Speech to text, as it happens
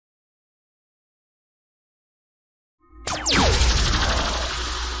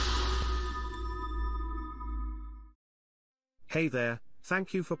Hey there,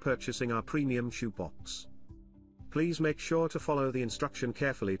 thank you for purchasing our premium shoebox. Please make sure to follow the instruction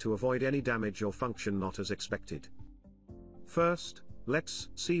carefully to avoid any damage or function not as expected. First, let's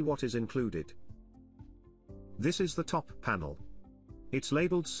see what is included. This is the top panel. It's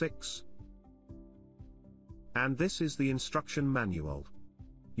labeled 6. And this is the instruction manual.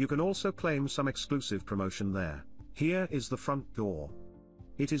 You can also claim some exclusive promotion there. Here is the front door.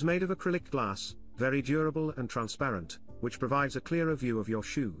 It is made of acrylic glass, very durable and transparent, which provides a clearer view of your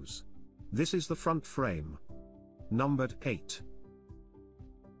shoes. This is the front frame. Numbered 8.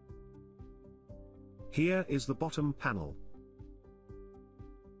 Here is the bottom panel.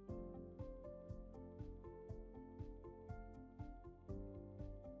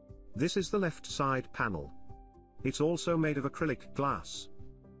 This is the left side panel. It's also made of acrylic glass.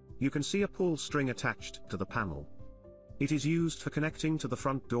 You can see a pull string attached to the panel. It is used for connecting to the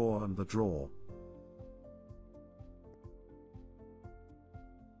front door and the drawer.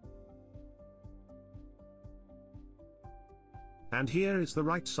 And here is the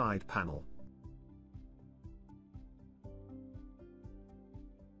right side panel.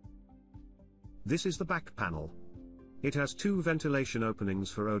 This is the back panel. It has 2 ventilation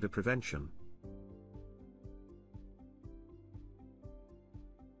openings for odor prevention.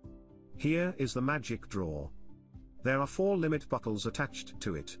 Here is the magic drawer. There are 4 limit buckles attached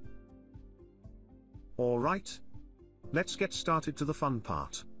to it. Alright. Let's get started to the fun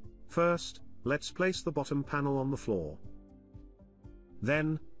part. First, let's place the bottom panel on the floor.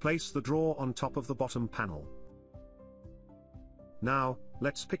 Then, place the drawer on top of the bottom panel. Now,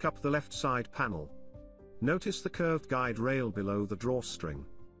 let's pick up the left side panel. Notice the curved guide rail below the drawstring.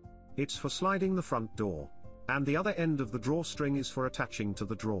 It's for sliding the front door, and the other end of the drawstring is for attaching to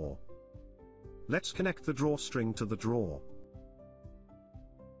the drawer. Let's connect the drawstring to the drawer.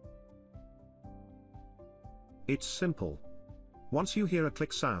 It's simple. Once you hear a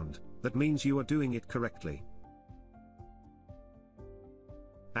click sound, that means you are doing it correctly.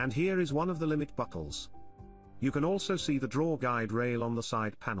 And here is one of the limit buckles. You can also see the drawer guide rail on the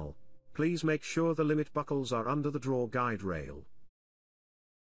side panel. Please make sure the limit buckles are under the drawer guide rail.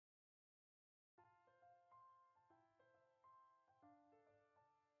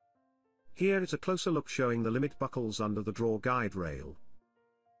 Here is a closer look showing the limit buckles under the drawer guide rail.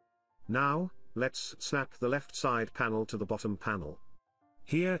 Now, let's snap the left side panel to the bottom panel.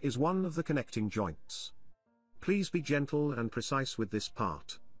 Here is one of the connecting joints. Please be gentle and precise with this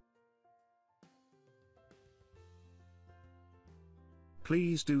part.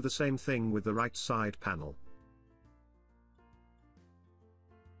 Please do the same thing with the right side panel.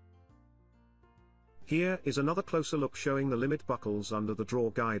 Here is another closer look showing the limit buckles under the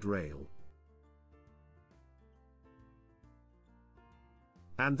drawer guide rail.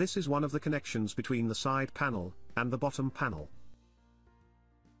 And this is one of the connections between the side panel and the bottom panel.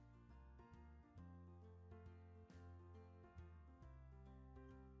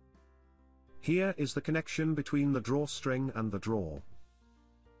 Here is the connection between the drawstring and the drawer.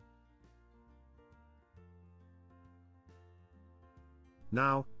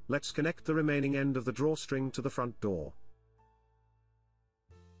 Now, let's connect the remaining end of the drawstring to the front door.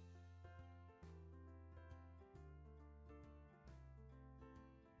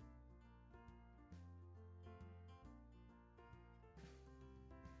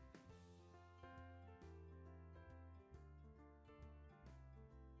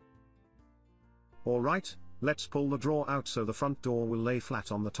 Alright, let's pull the drawer out so the front door will lay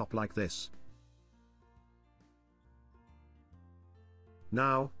flat on the top like this.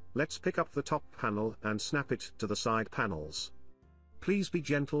 Now, let's pick up the top panel and snap it to the side panels. Please be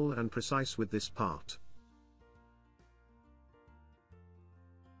gentle and precise with this part.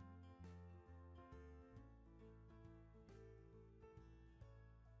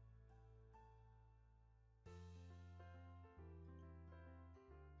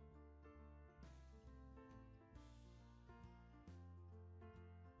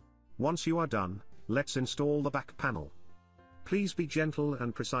 Once you are done, let's install the back panel. Please be gentle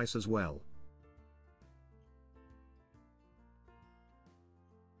and precise as well.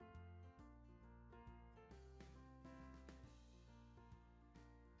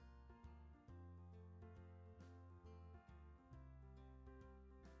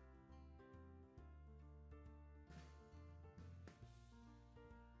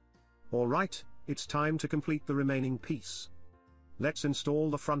 Alright, it's time to complete the remaining piece. Let's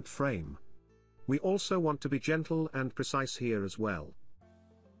install the front frame. We also want to be gentle and precise here as well.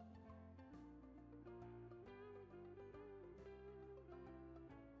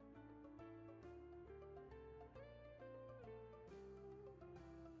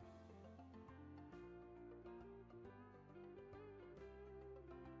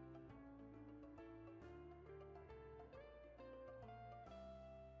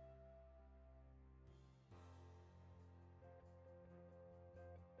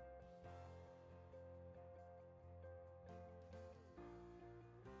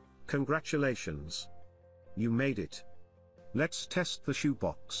 Congratulations! You made it. Let's test the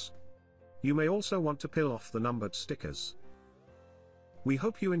shoebox. You may also want to peel off the numbered stickers. We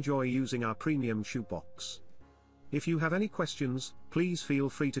hope you enjoy using our premium shoebox. If you have any questions, please feel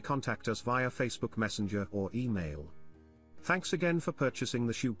free to contact us via Facebook Messenger or email. Thanks again for purchasing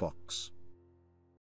the shoebox.